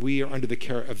that we are under the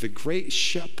care of the great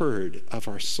shepherd of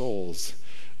our souls.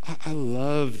 I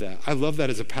love that. I love that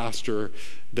as a pastor,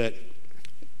 that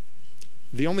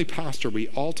the only pastor we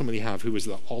ultimately have who is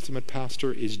the ultimate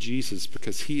pastor is Jesus,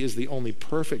 because he is the only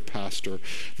perfect pastor.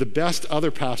 The best other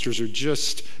pastors are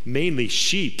just mainly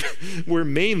sheep. We're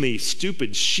mainly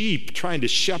stupid sheep trying to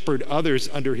shepherd others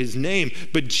under his name.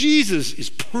 But Jesus is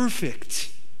perfect.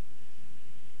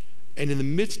 And in the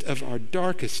midst of our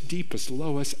darkest, deepest,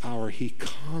 lowest hour, he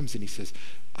comes and he says,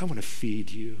 I want to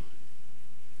feed you.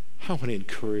 I want to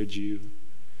encourage you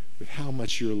with how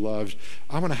much you're loved.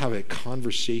 I want to have a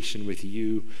conversation with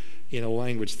you in a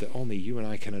language that only you and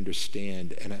I can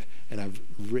understand. And I've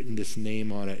written this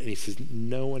name on it. And he says,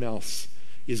 no one else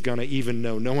is going to even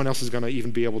know. No one else is going to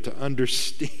even be able to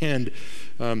understand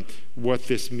what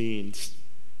this means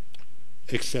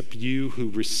except you who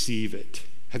receive it.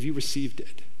 Have you received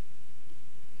it?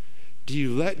 Do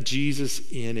you let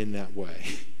Jesus in that way?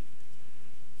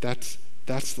 That's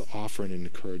the offer and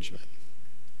encouragement.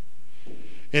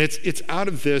 And it's out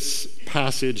of this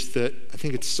passage that I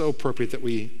think it's so appropriate that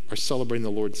we are celebrating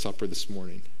the Lord's Supper this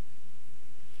morning.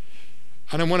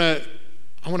 And I want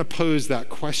to pose that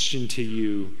question to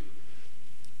you.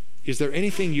 Is there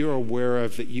anything you're aware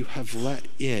of that you have let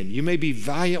in? You may be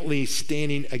valiantly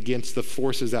standing against the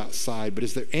forces outside, but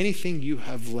is there anything you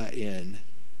have let in?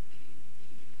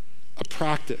 A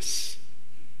practice,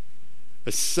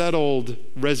 a settled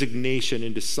resignation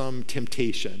into some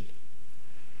temptation,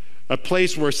 a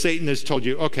place where Satan has told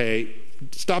you, okay,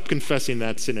 stop confessing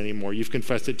that sin anymore. You've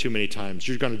confessed it too many times.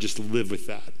 You're going to just live with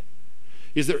that.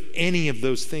 Is there any of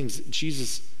those things?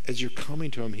 Jesus, as you're coming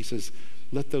to him, he says,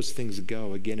 let those things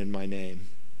go again in my name.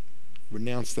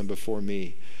 Renounce them before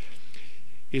me.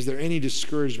 Is there any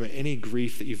discouragement, any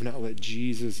grief that you've not let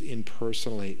Jesus in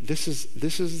personally? This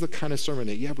is the kind of sermon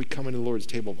that, we come into the Lord's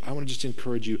table. I want to just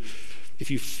encourage you,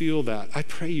 if you feel that, I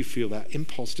pray you feel that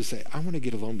impulse to say, I want to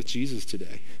get alone with Jesus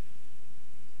today.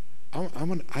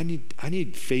 I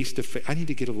need face to face. I need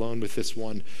to get alone with this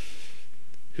one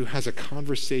who has a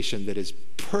conversation that is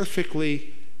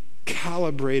perfectly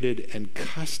calibrated and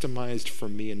customized for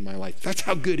me in my life. That's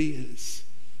how good he is.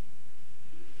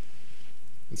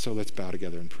 And so let's bow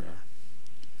together in prayer.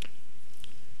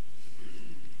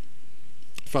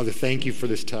 Father, thank you for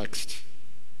this text.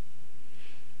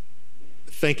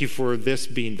 Thank you for this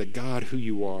being the God who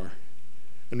you are.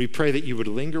 And we pray that you would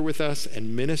linger with us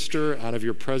and minister out of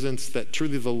your presence, that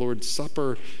truly the Lord's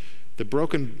Supper, the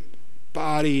broken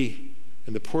body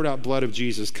and the poured out blood of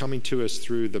Jesus coming to us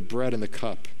through the bread and the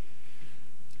cup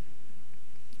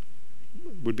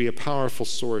would be a powerful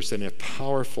source and a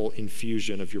powerful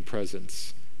infusion of your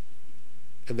presence.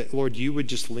 And that, Lord, you would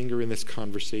just linger in this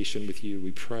conversation with you.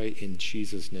 We pray in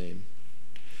Jesus' name.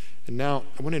 And now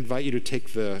I want to invite you to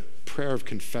take the prayer of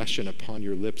confession upon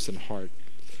your lips and heart.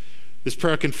 This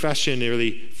prayer of confession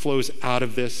really flows out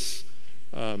of this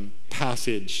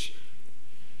passage.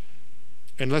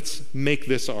 And let's make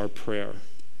this our prayer.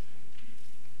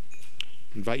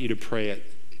 I invite you to pray it.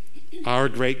 Our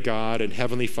great God and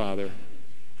Heavenly Father,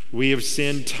 We have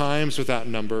sinned times without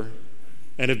number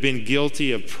and have been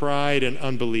guilty of pride and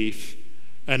unbelief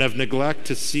and of neglect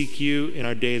to seek you in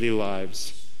our daily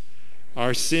lives.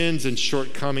 Our sins and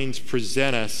shortcomings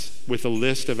present us with a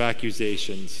list of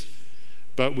accusations,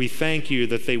 but we thank you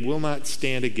that they will not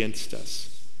stand against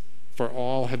us, for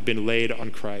all have been laid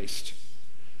on Christ.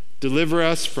 Deliver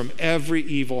us from every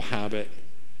evil habit,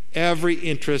 every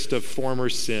interest of former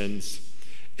sins,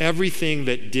 everything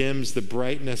that dims the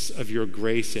brightness of your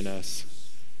grace in us,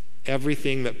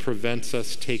 everything that prevents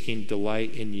us taking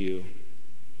delight in you.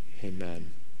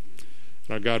 Amen.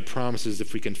 And our God promises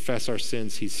if we confess our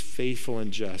sins, he's faithful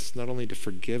and just, not only to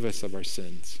forgive us of our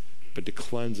sins, but to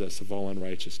cleanse us of all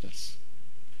unrighteousness.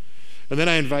 And then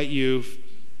I invite you,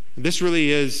 this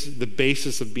really is the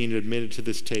basis of being admitted to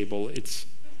this table. It's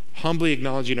humbly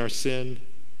acknowledging our sin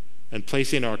and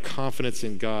placing our confidence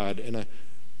in God. And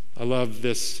I love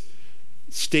this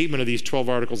statement of these 12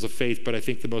 articles of faith, but I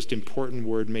think the most important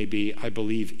word may be I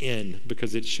believe in,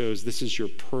 because it shows this is your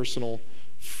personal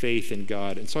faith in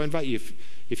God. And so I invite you,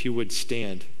 if you would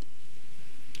stand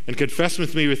and confess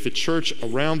with me with the church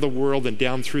around the world and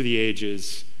down through the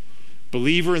ages.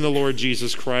 Believer in the Lord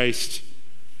Jesus Christ,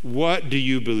 what do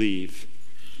you believe?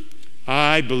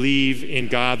 I believe in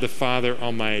God the Father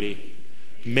Almighty,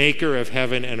 maker of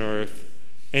heaven and earth,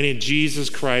 and in Jesus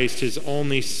Christ, his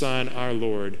only Son, our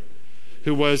Lord,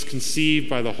 who was conceived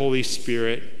by the Holy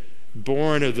Spirit,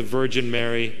 born of the Virgin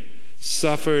Mary,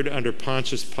 suffered under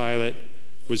Pontius Pilate,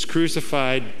 was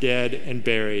crucified, dead, and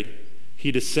buried.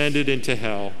 He descended into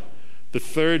hell. The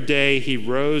third day he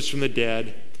rose from the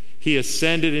dead. He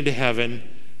ascended into heaven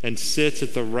and sits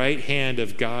at the right hand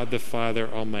of God the Father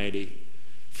Almighty.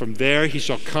 From there he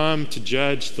shall come to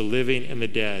judge the living and the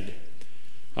dead.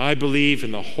 I believe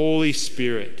in the Holy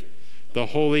Spirit, the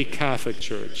Holy Catholic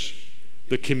Church,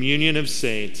 the communion of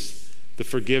saints, the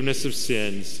forgiveness of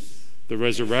sins, the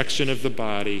resurrection of the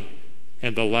body,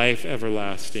 and the life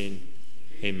everlasting.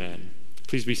 Amen.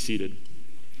 Please be seated.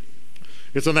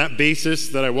 It's on that basis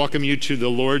that I welcome you to the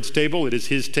Lord's table. It is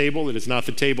his table. It is not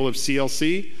the table of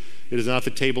CLC. It is not the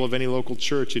table of any local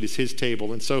church. It is his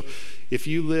table. And so if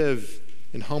you live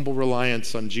in humble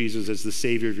reliance on Jesus as the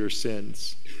Savior of your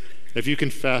sins, if you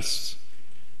confess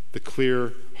the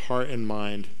clear heart and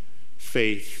mind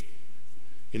faith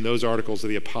in those articles of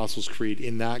the Apostles' Creed,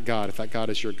 in that God, if that God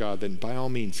is your God, then by all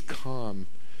means come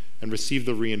and receive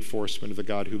the reinforcement of the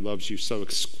God who loves you so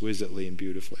exquisitely and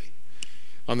beautifully.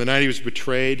 On the night he was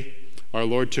betrayed, our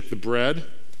Lord took the bread,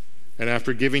 and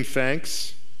after giving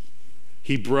thanks,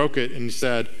 he broke it and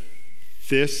said,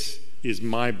 "This is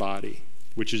my body,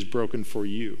 which is broken for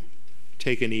you.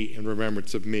 Take and eat in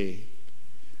remembrance of me."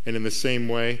 And in the same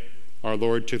way, our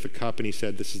Lord took the cup and he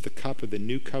said, "This is the cup of the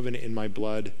new covenant in my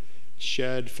blood,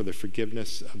 shed for the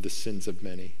forgiveness of the sins of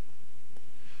many."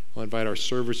 I'll invite our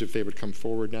servers if they would come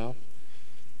forward now.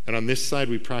 And on this side,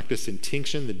 we practice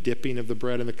intinction, the dipping of the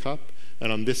bread in the cup.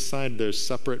 And on this side, there's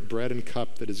separate bread and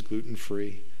cup that is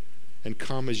gluten-free. And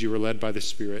come as you are led by the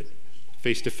Spirit,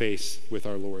 face to face with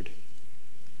our Lord.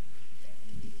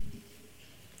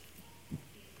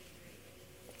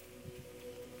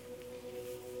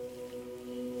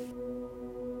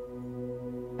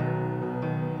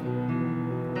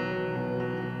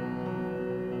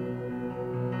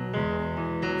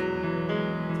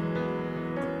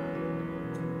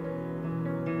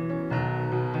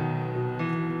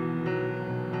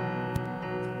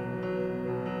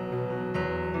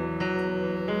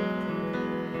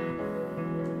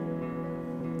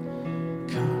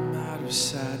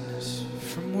 Sadness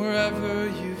from wherever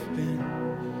you've been,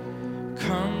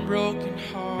 come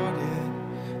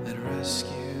broken-hearted, let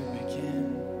rescue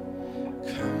begin.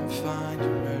 Come find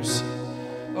your mercy,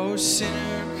 oh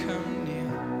sinner, come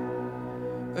near.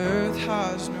 Earth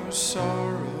has no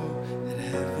sorrow that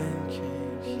heaven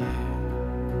can heal.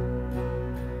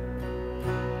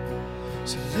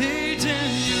 So lay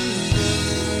down your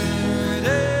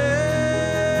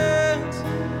burdens,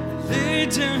 lay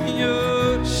down your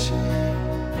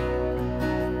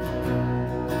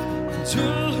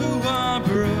all who are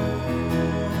broken,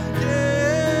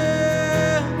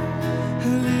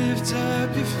 lift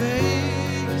up your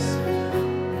face.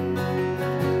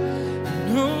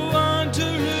 No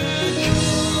wonder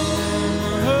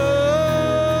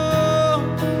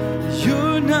come,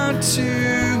 you're not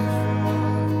too far.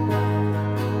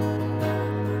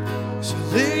 So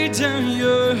lay down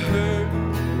your hurt,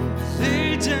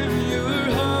 lay down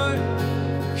your heart,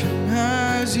 come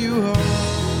as you are.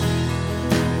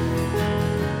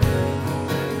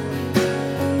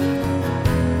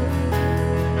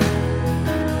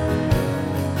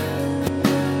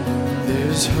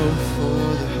 There's hope for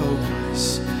the hopeless,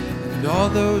 and and all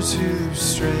those who've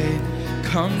strayed.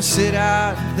 Come sit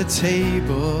at the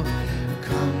table,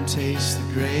 come taste the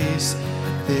grace.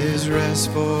 There's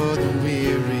rest for the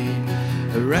weary,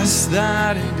 a rest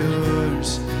that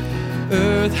endures.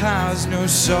 Earth has no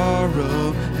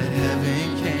sorrow that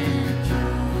heaven can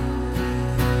cure.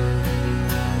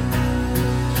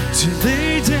 To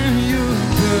lay down your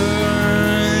burdens,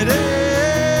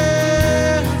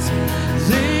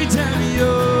 lay down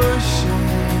your shame,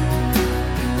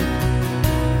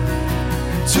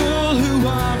 and all who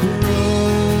are broken,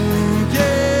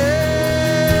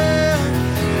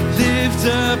 lift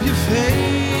up your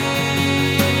face.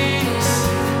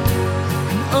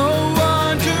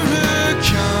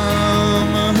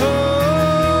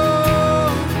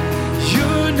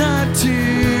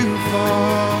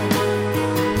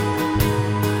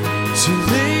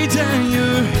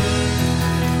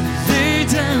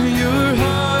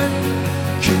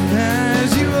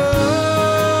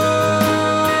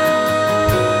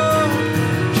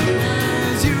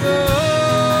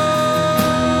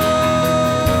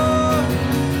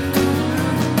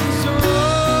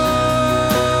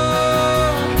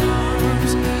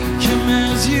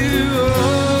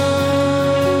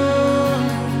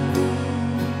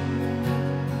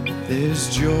 There's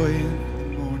joy in the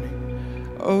morning.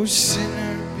 Oh,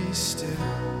 sinner, be still.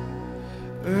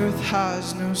 Earth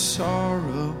has no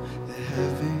sorrow that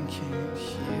heaven can't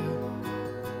heal.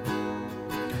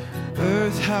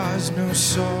 Earth has no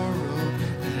sorrow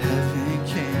that heaven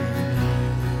can't heal.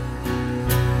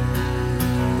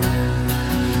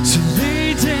 So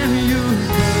lay down your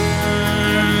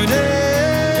burden,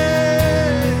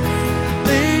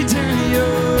 lay down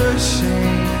your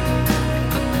shame.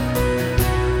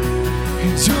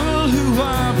 And all who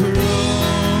are broken,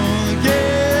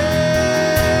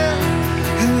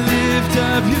 and lift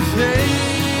up your faith.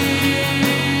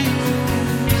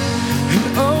 And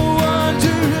oh,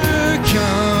 wanderer,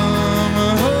 come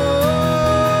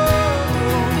home.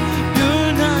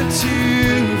 You're not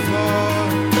too far.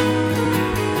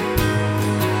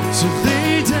 So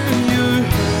lay down your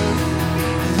hurt,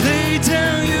 lay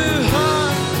down your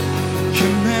heart.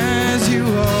 Come as you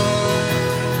are.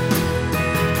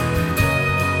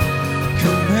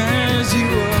 Come as you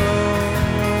are.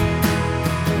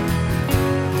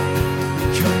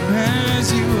 Come as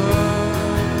you are.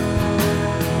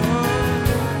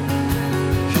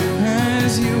 Come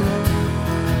as you are.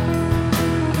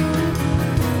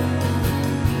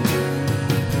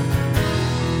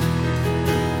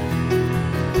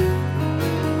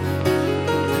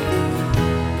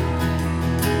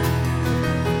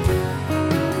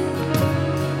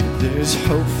 There's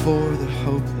hope for the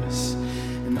hopeless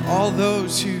and all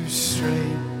those who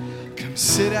strayed. Come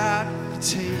sit at the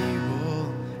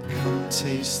table, come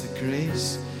taste the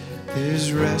grace.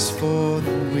 There's rest for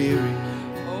the weary,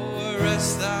 oh, a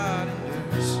rest that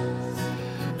endures.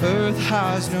 Earth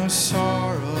has no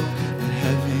sorrow that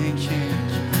heaven can't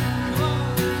cure.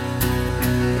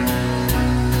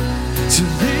 To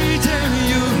lay down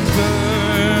your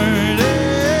burden,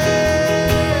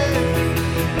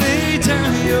 lay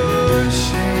down your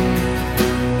shame.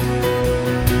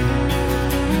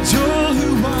 And all who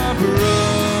are broken,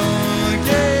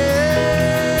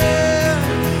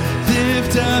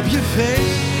 lift up your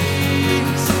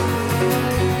face.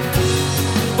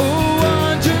 Oh,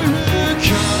 wanderer,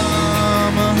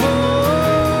 come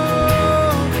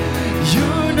home.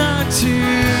 You're not too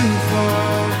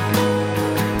far.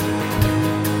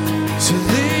 So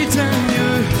lay down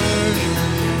your hurt,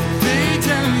 lay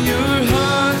down your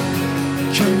heart.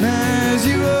 Come as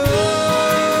you are.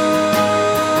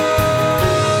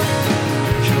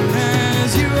 Come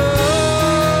as you are.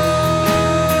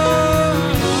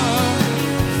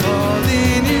 Fall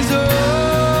in his arms.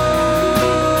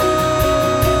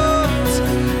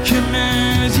 Come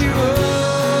as you are.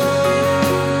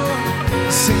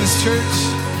 Sing this, church.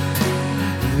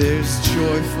 There's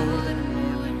joy for the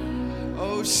morning.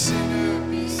 Oh, sinner,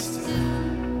 be still.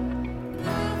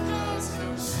 Earth has no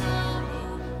sorrow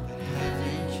that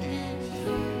heaven can't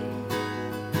heal.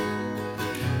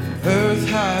 Earth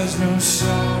has no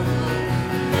sorrow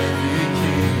that heaven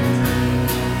can't heal.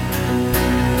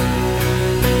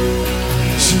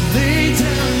 So lay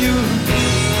down your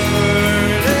burdens,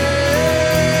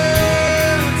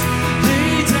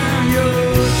 lay down your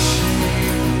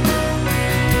shame.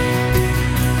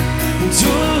 And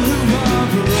all who are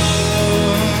broken,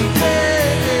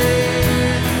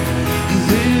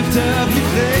 lift up your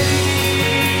faith.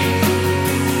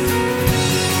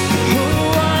 Oh,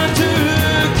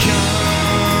 wanderer,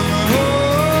 come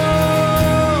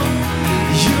home.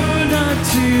 You're not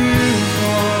too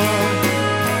far.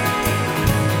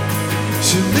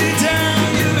 So lay down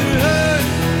your hurt.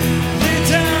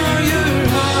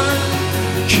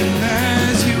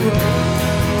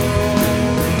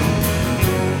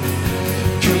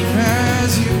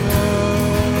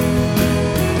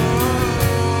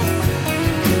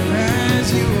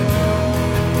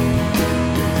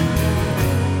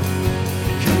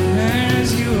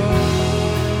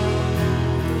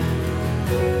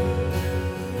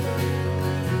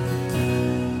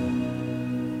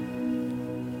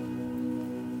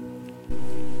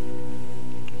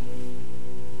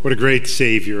 What a great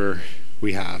Savior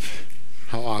we have.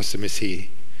 How awesome is he?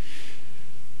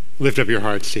 Lift up your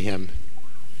hearts to him.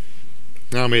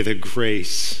 Now may the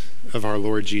grace of our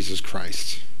Lord Jesus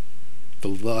Christ, the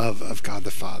love of God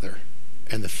the Father,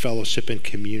 and the fellowship and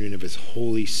communion of his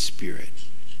Holy Spirit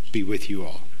be with you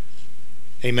all.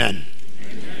 Amen.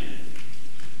 Amen.